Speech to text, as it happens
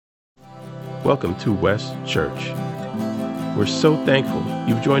Welcome to West Church. We're so thankful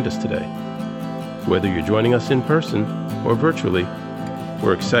you've joined us today. Whether you're joining us in person or virtually,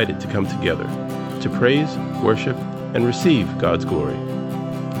 we're excited to come together to praise, worship, and receive God's glory.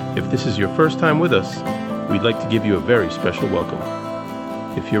 If this is your first time with us, we'd like to give you a very special welcome.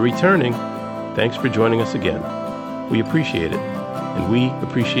 If you're returning, thanks for joining us again. We appreciate it, and we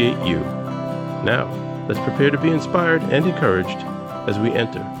appreciate you. Now, let's prepare to be inspired and encouraged as we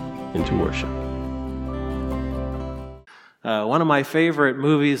enter into worship. One of my favorite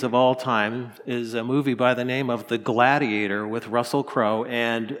movies of all time is a movie by the name of The Gladiator with Russell Crowe.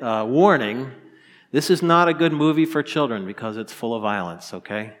 And warning, this is not a good movie for children because it's full of violence,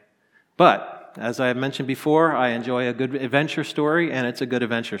 okay? But, as I mentioned before, I enjoy a good adventure story, and it's a good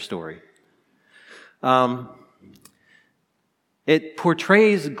adventure story. It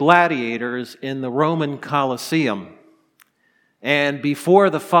portrays gladiators in the Roman Colosseum. And before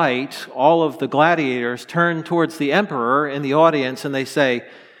the fight, all of the gladiators turn towards the emperor in the audience and they say,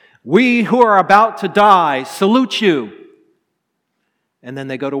 "We who are about to die salute you." And then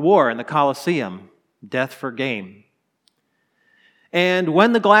they go to war in the Colosseum, death for game. And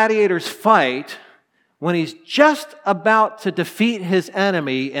when the gladiators fight, when he's just about to defeat his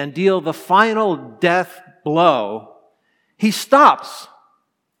enemy and deal the final death blow, he stops.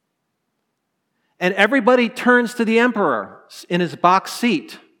 And everybody turns to the emperor in his box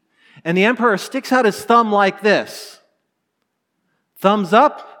seat. And the emperor sticks out his thumb like this. Thumbs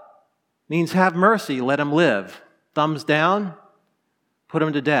up means have mercy, let him live. Thumbs down, put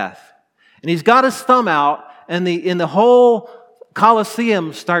him to death. And he's got his thumb out, and in the whole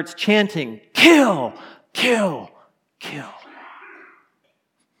Colosseum starts chanting, "Kill, kill, kill."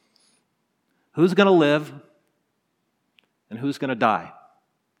 Who's going to live and who's going to die?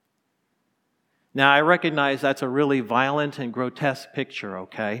 Now, I recognize that's a really violent and grotesque picture,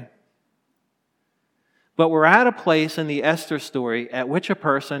 okay? But we're at a place in the Esther story at which a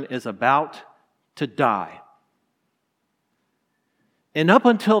person is about to die. And up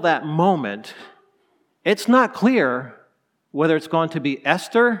until that moment, it's not clear whether it's going to be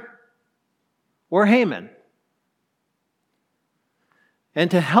Esther or Haman. And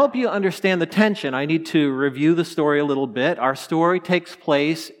to help you understand the tension, I need to review the story a little bit. Our story takes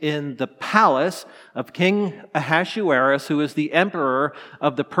place in the palace of King Ahasuerus, who is the emperor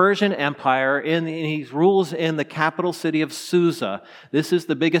of the Persian Empire, and he rules in the capital city of Susa. This is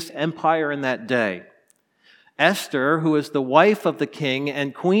the biggest empire in that day. Esther, who is the wife of the king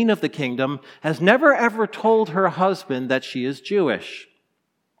and queen of the kingdom, has never ever told her husband that she is Jewish.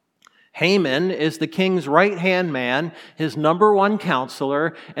 Haman is the king's right-hand man, his number one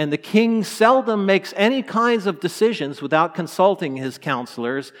counselor, and the king seldom makes any kinds of decisions without consulting his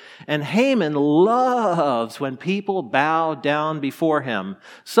counselors. And Haman loves when people bow down before him,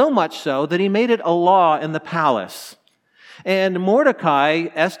 so much so that he made it a law in the palace. And Mordecai,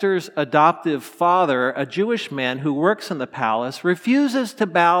 Esther's adoptive father, a Jewish man who works in the palace, refuses to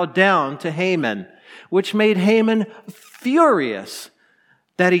bow down to Haman, which made Haman furious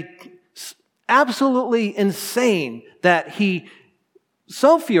absolutely insane,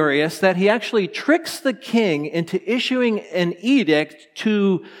 so furious that he actually tricks the king into issuing an edict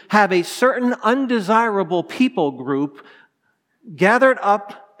to have a certain undesirable people group gathered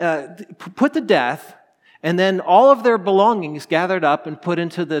up, put to death, and then all of their belongings gathered up and put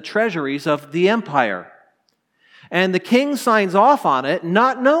into the treasuries of the empire. And the king signs off on it,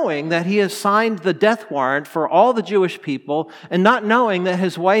 not knowing that he has signed the death warrant for all the Jewish people, and not knowing that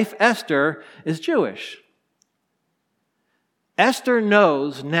his wife Esther is Jewish. Esther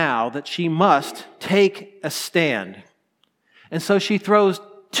knows now that she must take a stand. And so she throws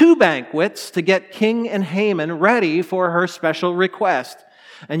 2 banquets to get King and Haman ready for her special request.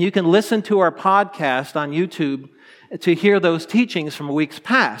 And you can listen to our podcast on YouTube to hear those teachings from weeks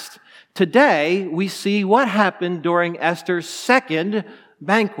past. Today, we see what happened during Esther's second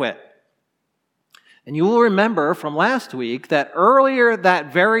banquet. And you will remember from last week that earlier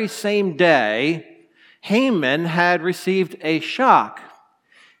that very same day, Haman had received a shock.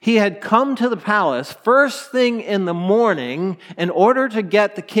 He had come to the palace first thing in the morning in order to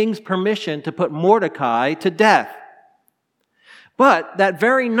get the king's permission to put Mordecai to death. But that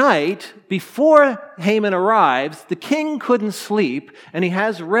very night, before Haman arrives, the king couldn't sleep, and he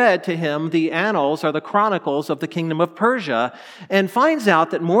has read to him the annals or the chronicles of the kingdom of Persia, and finds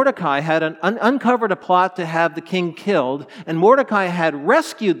out that Mordecai had uncovered a plot to have the king killed, and Mordecai had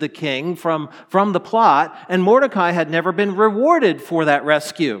rescued the king from the plot, and Mordecai had never been rewarded for that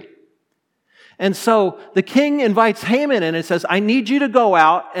rescue. And so the king invites Haman in and says, I need you to go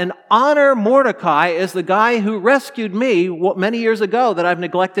out and honor Mordecai as the guy who rescued me many years ago that I've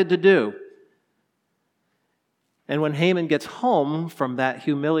neglected to do. And when Haman gets home from that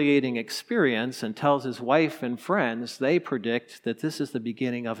humiliating experience and tells his wife and friends, they predict that this is the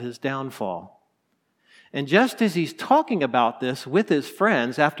beginning of his downfall. And just as he's talking about this with his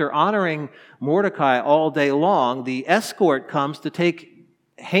friends, after honoring Mordecai all day long, the escort comes to take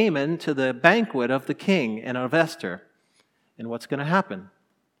Haman to the banquet of the king and of Esther. And what's going to happen?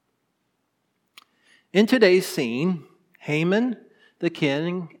 In today's scene, Haman, the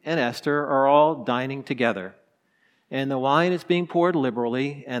king, and Esther are all dining together. And the wine is being poured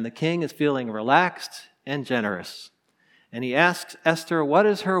liberally, and the king is feeling relaxed and generous. And he asks Esther, what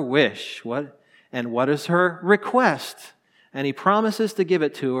is her wish? What is her request? And he promises to give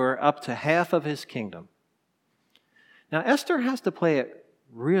it to her up to half of his kingdom. Now, Esther has to play it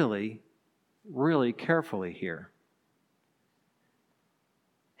really, really carefully here.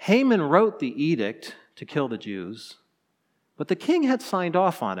 Haman wrote the edict to kill the Jews, but the king had signed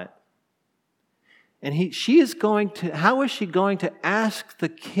off on it. And how is she going to ask the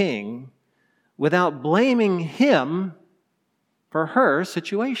king without blaming him for her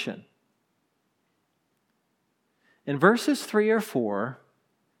situation? In verses 3 or 4,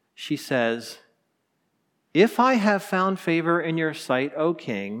 she says, "If I have found favor in your sight, O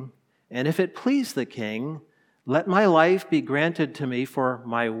king, and if it please the king, let my life be granted to me for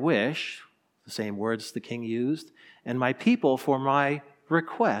my wish," the same words the king used, "and my people for my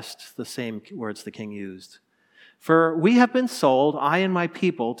request," the same words the king used. "For we have been sold, I and my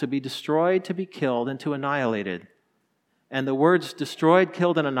people, to be destroyed, to be killed, and to annihilated." And the words destroyed,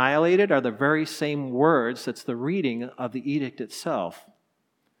 killed, and annihilated are the very same words that's the reading of the edict itself.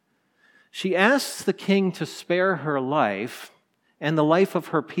 She asks the king to spare her life and the life of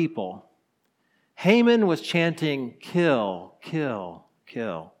her people. Haman was chanting, "Kill, kill,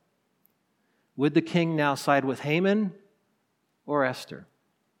 kill." Would the king now side with Haman or Esther?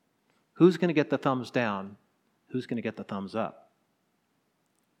 Who's going to get the thumbs down? Who's going to get the thumbs up?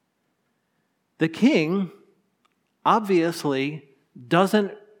 The king obviously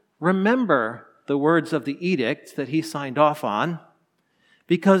doesn't remember the words of the edict that he signed off on,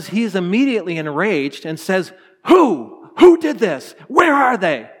 because he's immediately enraged and says, Who? Who did this? Where are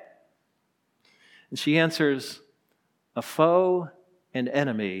they? And she answers, "A foe and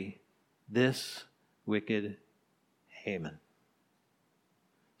enemy, this wicked Haman."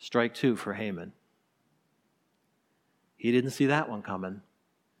 Strike 2 for Haman. He didn't see that one coming.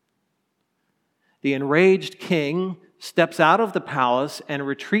 The enraged king steps out of the palace and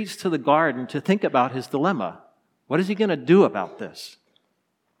retreats to the garden to think about his dilemma. What is he going to do about this?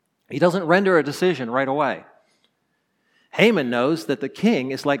 He doesn't render a decision right away. Haman knows that the king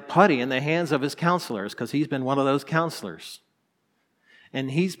is like putty in the hands of his counselors, because he's been one of those counselors.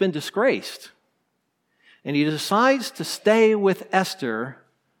 And he's been disgraced. And he decides to stay with Esther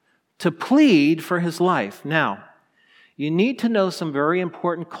to plead for his life. Now, you need to know some very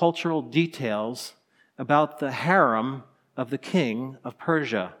important cultural details about the harem of the king of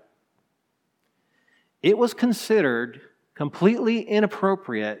Persia. It was considered completely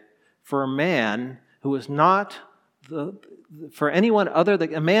inappropriate for a man who was not for anyone other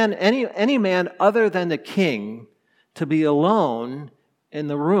than any man other than the king to be alone in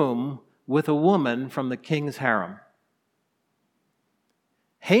the room with a woman from the king's harem.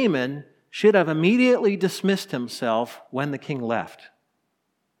 Haman should have immediately dismissed himself when the king left.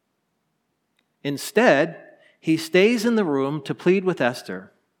 Instead, he stays in the room to plead with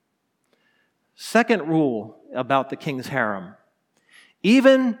Esther. Second rule about the king's harem: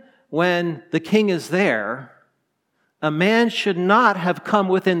 even when the king is there, a man should not have come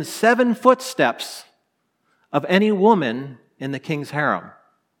within 7 footsteps of any woman in the king's harem.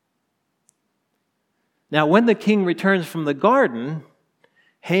 Now, when the king returns from the garden,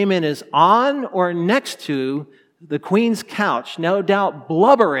 Haman is on or next to the queen's couch, no doubt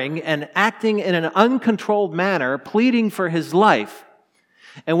blubbering and acting in an uncontrolled manner, pleading for his life.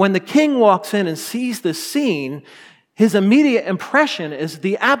 And when the king walks in and sees the scene, his immediate impression is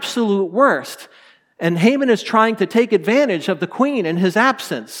the absolute worst. And Haman is trying to take advantage of the queen in his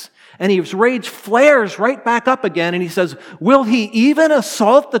absence. And his rage flares right back up again, and he says, "Will he even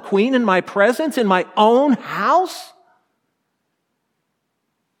assault the queen in my presence, in my own house?"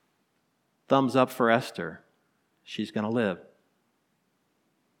 Thumbs up for Esther. She's going to live.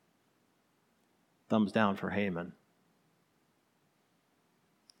 Thumbs down for Haman.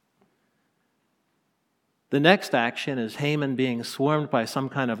 The next action is Haman being swarmed by some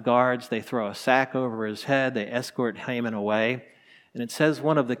kind of guards. They throw a sack over his head. They escort Haman away. And it says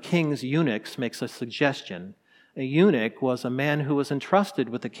one of the king's eunuchs makes a suggestion. A eunuch was a man who was entrusted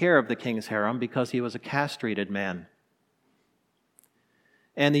with the care of the king's harem because he was a castrated man.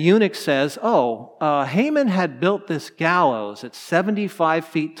 And the eunuch says, Haman had built this gallows. It's 75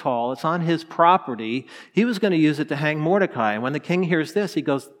 feet tall. It's on his property. He was going to use it to hang Mordecai. And when the king hears this, he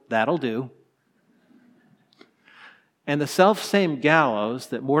goes, that'll do. And the self-same gallows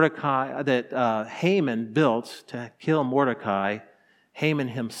that Haman built to kill Mordecai, Haman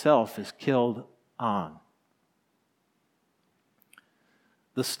himself is killed on.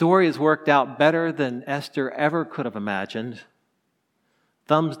 The story has worked out better than Esther ever could have imagined.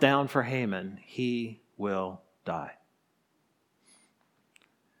 Thumbs down for Haman. He will die.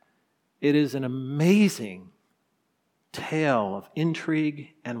 It is an amazing tale of intrigue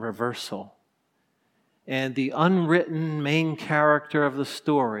and reversal. And the unwritten main character of the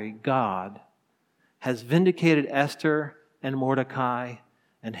story, God, has vindicated Esther and Mordecai,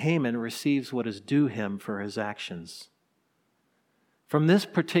 and Haman receives what is due him for his actions. From this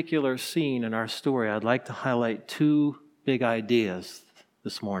particular scene in our story, I'd like to highlight two big ideas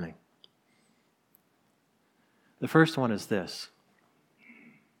this morning. The first one is this.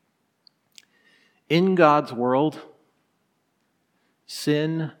 In God's world,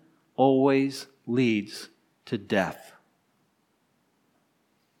 sin always leads to death.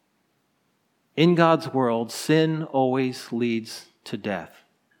 In God's world, sin always leads to death.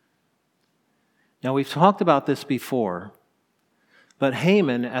 Now, we've talked about this before, but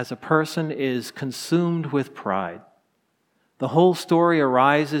Haman, as a person, is consumed with pride. The whole story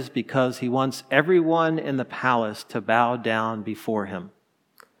arises because he wants everyone in the palace to bow down before him.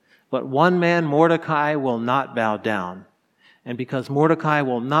 But one man, Mordecai, will not bow down. And because Mordecai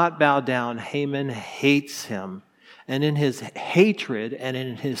will not bow down, Haman hates him. And in his hatred and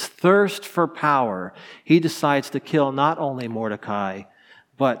in his thirst for power, he decides to kill not only Mordecai,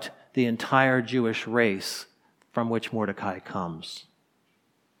 but the entire Jewish race from which Mordecai comes.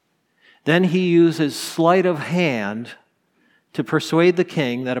 Then he uses sleight of hand to persuade the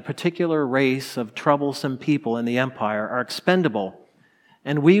king that a particular race of troublesome people in the empire are expendable,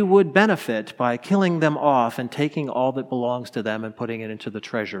 and we would benefit by killing them off and taking all that belongs to them and putting it into the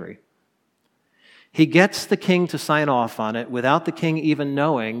treasury. He gets the king to sign off on it without the king even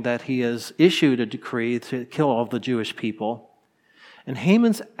knowing that he has issued a decree to kill all the Jewish people. And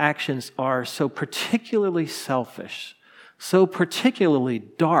Haman's actions are so particularly selfish, so particularly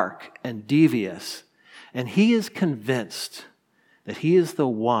dark and devious, and he is convinced that he is the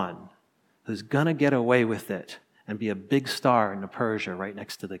one who's going to get away with it and be a big star in Persia right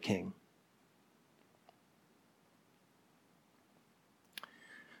next to the king.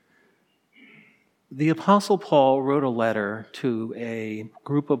 The Apostle Paul wrote a letter to a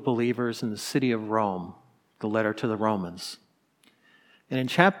group of believers in the city of Rome, the letter to the Romans. And in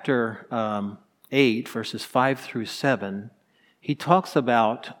chapter 8, verses 5 through 7, he talks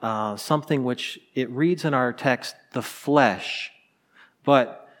about something which it reads in our text, the flesh.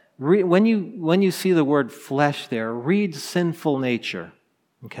 But when you see the word flesh there, read sinful nature,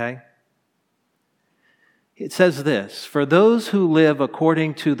 okay? It says this, for those who live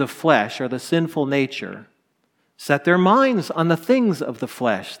according to the flesh or the sinful nature, set their minds on the things of the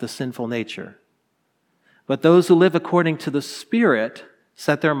flesh, the sinful nature. But those who live according to the Spirit,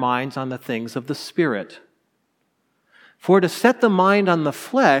 set their minds on the things of the Spirit. For to set the mind on the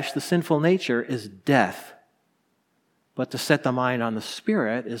flesh, the sinful nature, is death. But to set the mind on the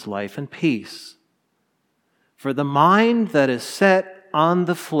Spirit is life and peace. For the mind that is set on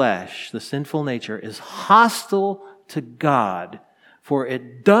the flesh, the sinful nature, is hostile to God, for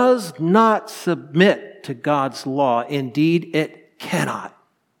it does not submit to God's law. Indeed, it cannot.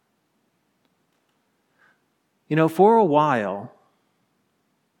 You know, for a while,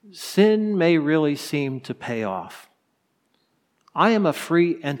 sin may really seem to pay off. I am a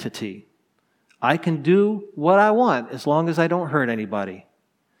free entity. I can do what I want as long as I don't hurt anybody.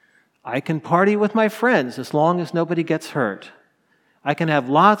 I can party with my friends as long as nobody gets hurt. I can have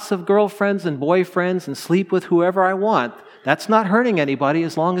lots of girlfriends and boyfriends and sleep with whoever I want. That's not hurting anybody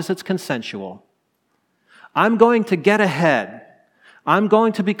as long as it's consensual. I'm going to get ahead. I'm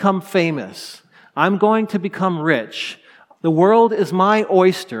going to become famous. I'm going to become rich. The world is my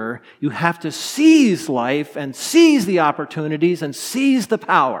oyster. You have to seize life and seize the opportunities and seize the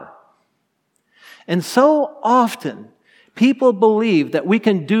power. And so often, people believe that we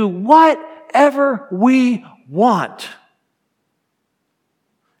can do whatever we want.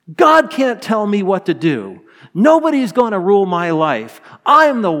 God can't tell me what to do. Nobody's going to rule my life.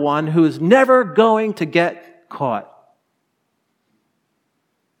 I'm the one who is never going to get caught.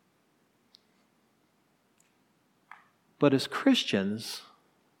 But as Christians,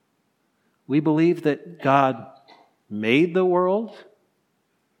 we believe that God made the world,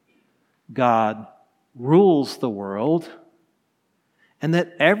 God rules the world, and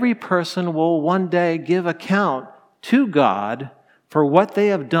that every person will one day give account to God for what they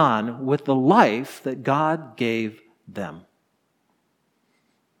have done with the life that God gave them.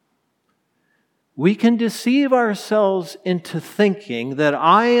 We can deceive ourselves into thinking that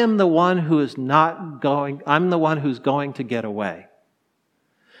I am the one who is not going, I'm the one who's going to get away.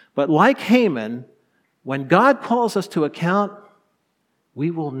 But like Haman, when God calls us to account, we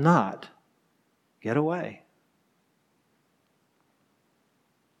will not get away.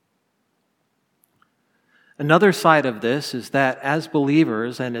 Another side of this is that as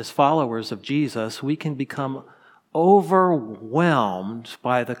believers and as followers of Jesus, we can become overwhelmed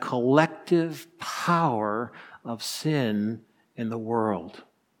by the collective power of sin in the world.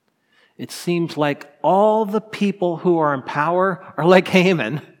 It seems like all the people who are in power are like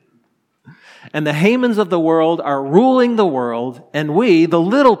Haman, and the Hamans of the world are ruling the world, and we, the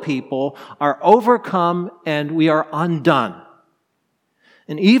little people, are overcome and we are undone.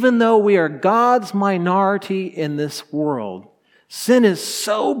 And even though we are God's minority in this world, sin is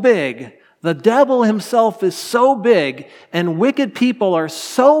so big, the devil himself is so big, and wicked people are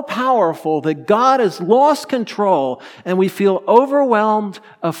so powerful that God has lost control, and we feel overwhelmed,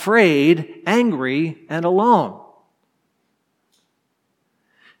 afraid, angry, and alone.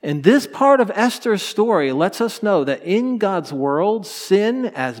 And this part of Esther's story lets us know that in God's world, sin,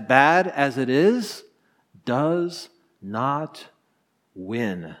 as bad as it is, does not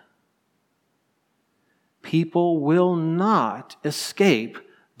win. People will not escape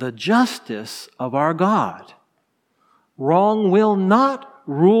the justice of our God. Wrong will not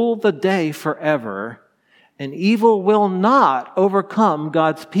rule the day forever, and evil will not overcome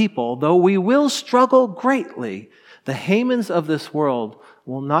God's people, though we will struggle greatly. The Hamans of this world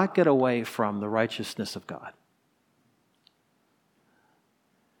will not get away from the righteousness of God.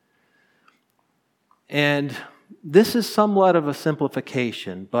 And this is somewhat of a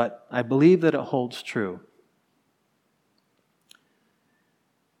simplification, but I believe that it holds true.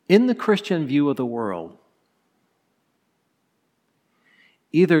 In the Christian view of the world,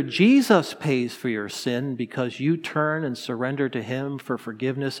 either Jesus pays for your sin because you turn and surrender to Him for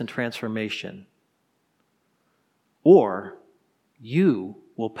forgiveness and transformation, or you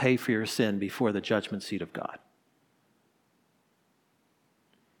will pay for your sin before the judgment seat of God.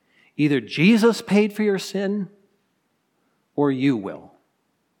 Either Jesus paid for your sin, or you will.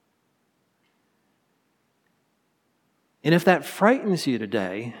 And if that frightens you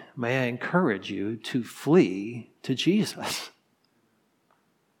today, may I encourage you to flee to Jesus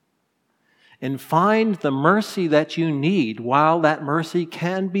and find the mercy that you need while that mercy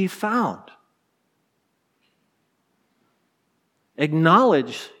can be found.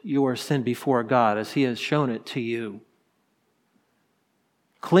 Acknowledge your sin before God as He has shown it to you.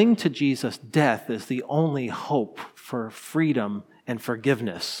 Cling to Jesus' death as the only hope for freedom and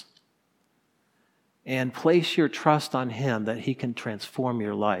forgiveness. And place your trust on Him that He can transform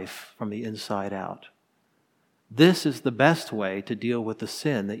your life from the inside out. This is the best way to deal with the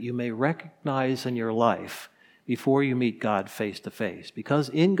sin that you may recognize in your life before you meet God face to face. Because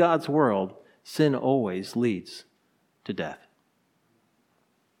in God's world, sin always leads to death.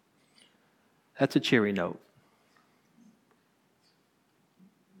 That's a cheery note.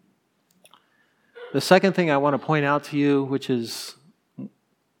 The second thing I want to point out to you, which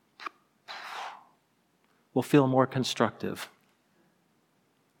will feel more constructive,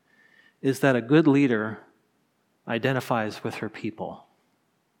 is that a good leader identifies with her people.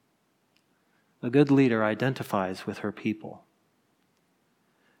 A good leader identifies with her people.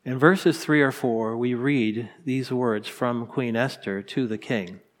 In verses 3 or 4, we read these words from Queen Esther to the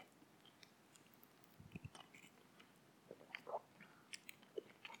king.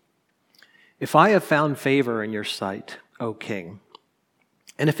 If I have found favor in your sight, O king,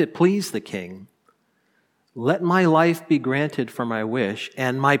 and if it please the king, let my life be granted for my wish,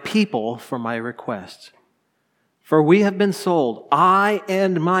 and my people for my request. For we have been sold, I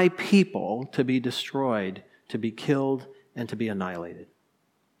and my people, to be destroyed, to be killed, and to be annihilated.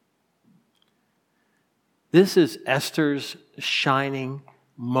 This is Esther's shining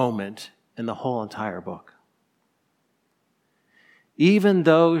moment in the whole entire book. Even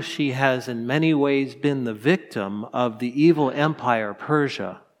though she has in many ways been the victim of the evil empire,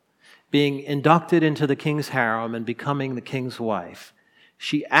 Persia, being inducted into the king's harem and becoming the king's wife,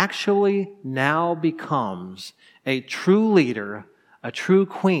 she actually now becomes a true leader, a true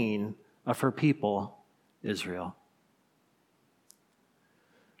queen of her people, Israel.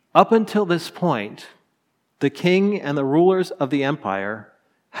 Up until this point, the king and the rulers of the empire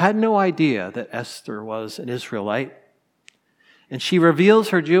had no idea that Esther was an Israelite. And she reveals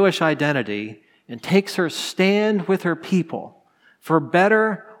her Jewish identity and takes her stand with her people, for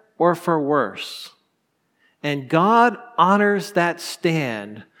better or for worse. And God honors that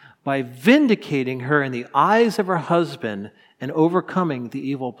stand by vindicating her in the eyes of her husband and overcoming the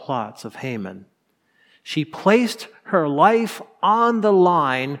evil plots of Haman. She placed her life on the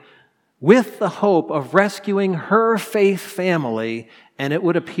line with the hope of rescuing her faith family, and it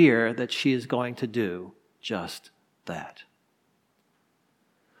would appear that she is going to do just that.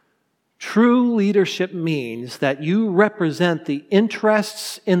 True leadership means that you represent the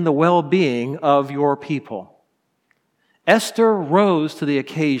interests in the well-being of your people. Esther rose to the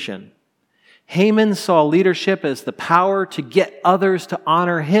occasion. Haman saw leadership as the power to get others to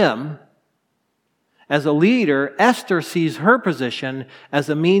honor him. As a leader, Esther sees her position as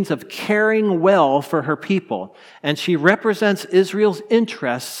a means of caring well for her people, and she represents Israel's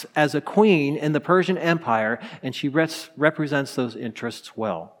interests as a queen in the Persian Empire, and she represents those interests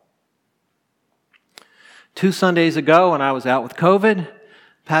well. 2 Sundays ago, when I was out with COVID,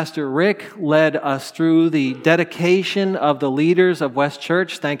 Pastor Rick led us through the dedication of the leaders of West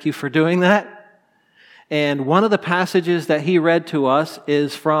Church. Thank you for doing that. And one of the passages that he read to us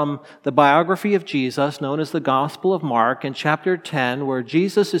is from the biography of Jesus, known as the Gospel of Mark, in chapter 10, where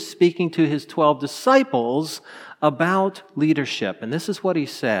Jesus is speaking to his 12 disciples about leadership. And this is what he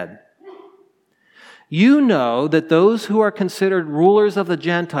said. You know that those who are considered rulers of the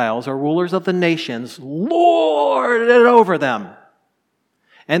Gentiles or rulers of the nations lord it over them.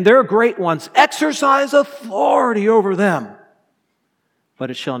 And their great ones exercise authority over them. But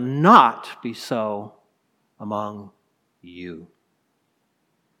it shall not be so among you.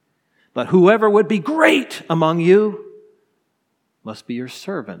 But whoever would be great among you must be your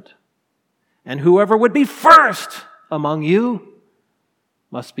servant. And whoever would be first among you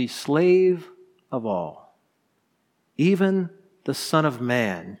must be slave of all. Even the Son of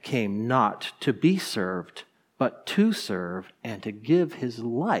Man came not to be served, but to serve and to give his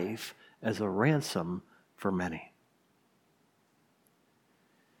life as a ransom for many.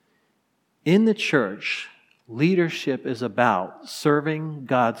 In the church, leadership is about serving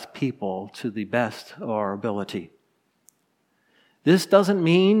God's people to the best of our ability. This doesn't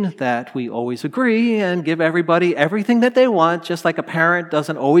mean that we always agree and give everybody everything that they want, just like a parent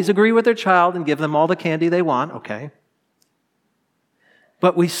doesn't always agree with their child and give them all the candy they want, okay?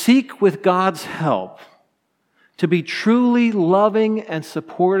 But we seek with God's help to be truly loving and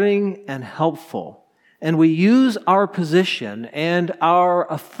supporting and helpful. And we use our position and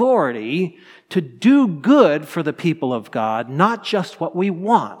our authority to do good for the people of God, not just what we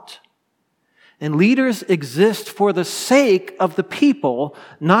want. And leaders exist for the sake of the people,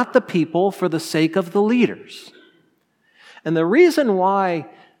 not the people for the sake of the leaders. And the reason why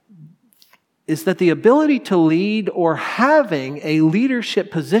is that the ability to lead or having a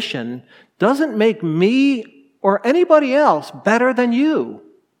leadership position doesn't make me or anybody else better than you.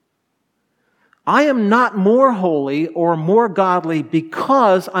 I am not more holy or more godly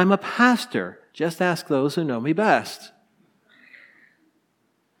because I'm a pastor. Just ask those who know me best.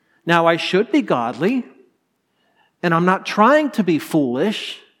 Now, I should be godly, and I'm not trying to be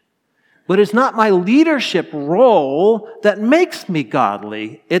foolish, but it's not my leadership role that makes me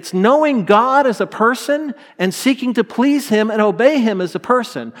godly. It's knowing God as a person and seeking to please Him and obey Him as a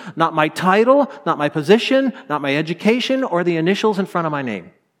person. Not my title, not my position, not my education, or the initials in front of my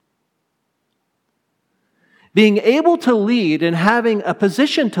name. Being able to lead and having a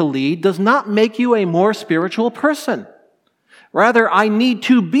position to lead does not make you a more spiritual person. Rather, I need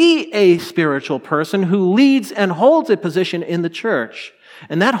to be a spiritual person who leads and holds a position in the church.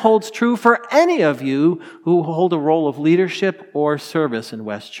 And that holds true for any of you who hold a role of leadership or service in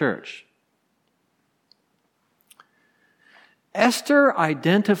West Church. Esther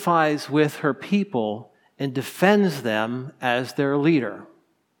identifies with her people and defends them as their leader.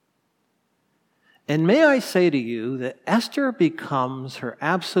 And may I say to you that Esther becomes her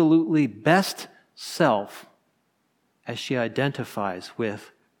absolutely best self as she identifies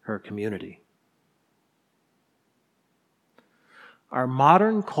with her community. Our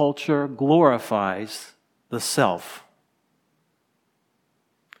modern culture glorifies the self.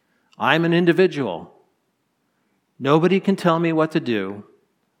 I'm an individual. Nobody can tell me what to do.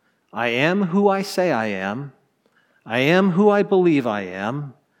 I am who I say I am. I am who I believe I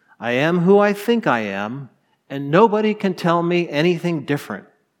am. I am who I think I am, and nobody can tell me anything different.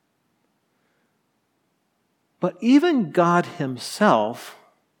 But even God Himself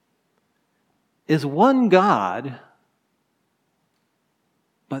is one God,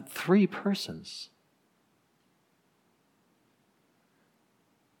 but three persons.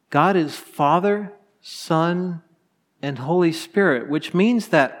 God is Father, Son, and Holy Spirit, which means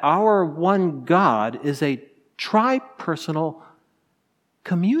that our one God is a tri-personal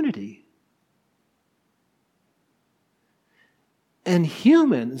community. And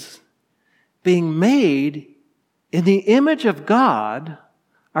humans, being made in the image of God,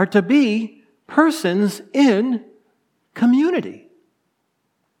 are to be persons in community.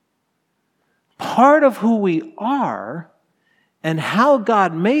 Part of who we are and how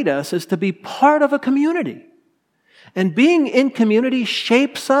God made us is to be part of a community. And being in community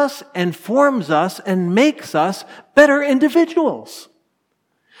shapes us and forms us and makes us better individuals.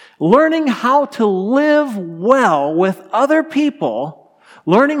 Learning how to live well with other people,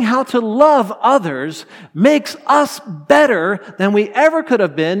 learning how to love others, makes us better than we ever could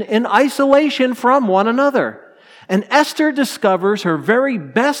have been in isolation from one another. And Esther discovers her very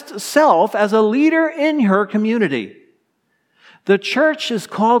best self as a leader in her community. The church is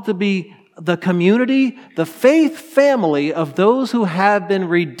called to be the community, the faith family of those who have been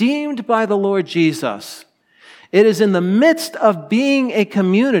redeemed by the Lord Jesus. It is in the midst of being a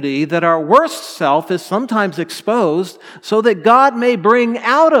community that our worst self is sometimes exposed so that God may bring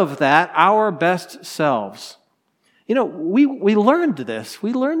out of that our best selves. You know, we learned this.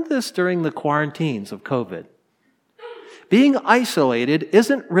 We learned this during the quarantines of COVID. Being isolated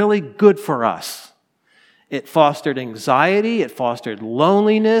isn't really good for us. It fostered anxiety, it fostered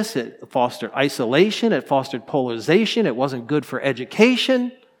loneliness, it fostered isolation, it fostered polarization, it wasn't good for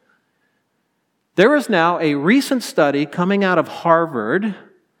education. There is now a recent study coming out of Harvard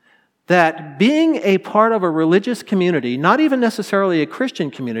that being a part of a religious community, not even necessarily a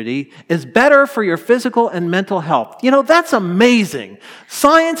Christian community, is better for your physical and mental health. You know, that's amazing.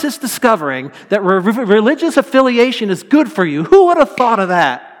 Science is discovering that religious affiliation is good for you. Who would have thought of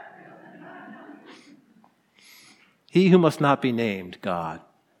that? He who must not be named, God.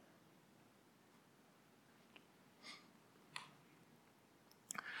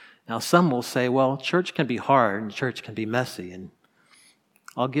 Now, some will say, well, church can be hard and church can be messy, and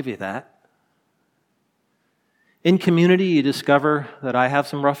I'll give you that. In community, you discover that I have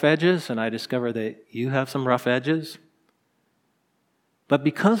some rough edges, and I discover that you have some rough edges. But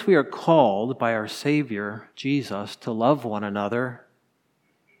because we are called by our Savior, Jesus, to love one another,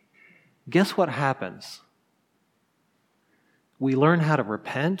 guess what happens? We learn how to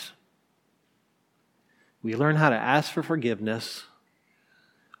repent. We learn how to ask for forgiveness.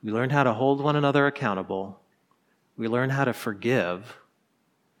 We learn how to hold one another accountable. We learn how to forgive.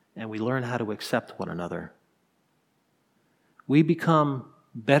 And we learn how to accept one another. We become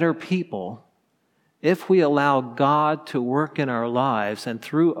better people if we allow God to work in our lives and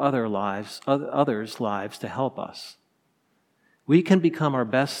through others' lives to help us. We can become our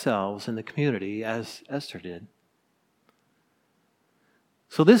best selves in the community as Esther did.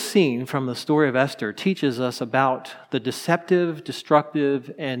 So this scene from the story of Esther teaches us about the deceptive, destructive,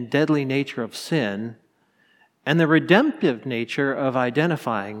 and deadly nature of sin and the redemptive nature of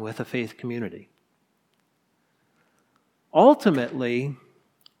identifying with a faith community. Ultimately,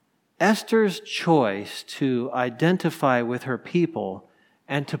 Esther's choice to identify with her people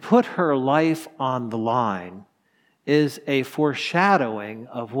and to put her life on the line is a foreshadowing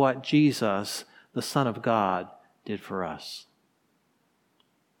of what Jesus, the Son of God, did for us.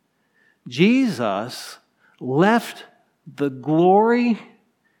 Jesus left the glory,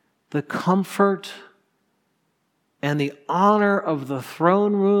 the comfort, and the honor of the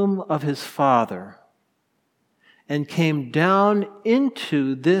throne room of his Father and came down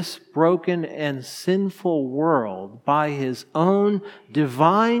into this broken and sinful world by his own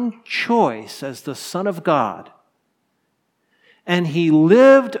divine choice as the Son of God. And he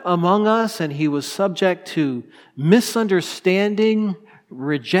lived among us, and he was subject to misunderstanding,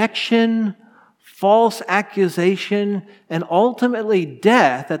 rejection, false accusation, and ultimately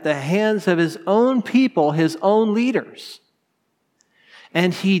death at the hands of his own people, his own leaders.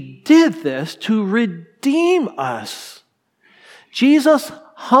 And he did this to redeem us. Jesus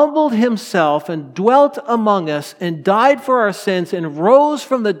humbled himself and dwelt among us and died for our sins and rose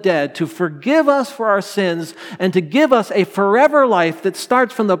from the dead to forgive us for our sins and to give us a forever life that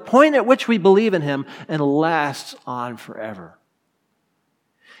starts from the point at which we believe in him and lasts on forever.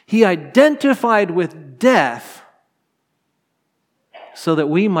 He identified with death so that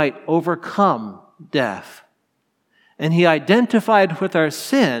we might overcome death. And he identified with our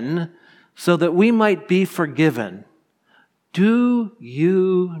sin so that we might be forgiven. Do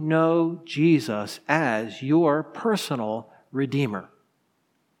you know Jesus as your personal Redeemer?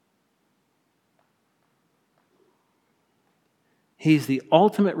 He's the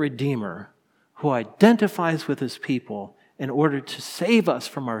ultimate Redeemer who identifies with his people in order to save us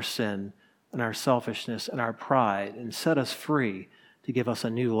from our sin and our selfishness and our pride and set us free to give us a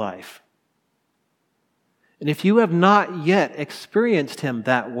new life. And if you have not yet experienced him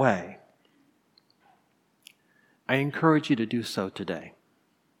that way, I encourage you to do so today.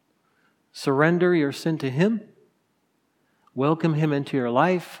 Surrender your sin to him, welcome him into your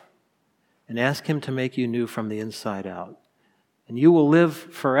life, and ask him to make you new from the inside out. And you will live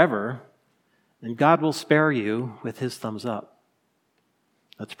forever, and God will spare you with his thumbs up.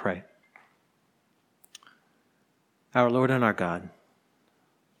 Let's pray. Our Lord and our God,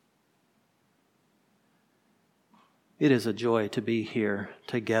 it is a joy to be here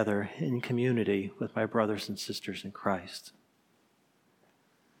together in community with my brothers and sisters in Christ.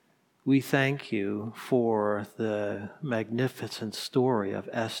 We thank you for the magnificent story of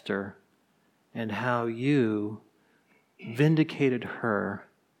Esther and how you vindicated her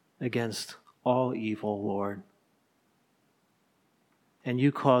against all evil, Lord. And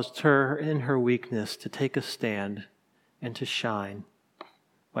you caused her in her weakness to take a stand and to shine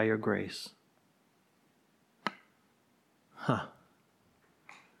by your grace.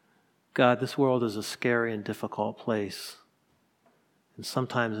 God, this world is a scary and difficult place, and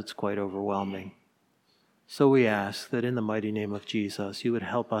sometimes it's quite overwhelming. So we ask that in the mighty name of Jesus, you would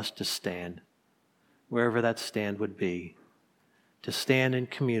help us to stand, wherever that stand would be, to stand in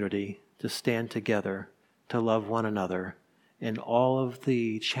community, to stand together, to love one another, in all of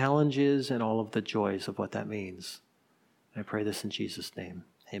the challenges and all of the joys of what that means. I pray this in Jesus' name.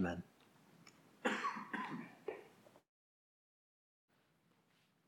 Amen.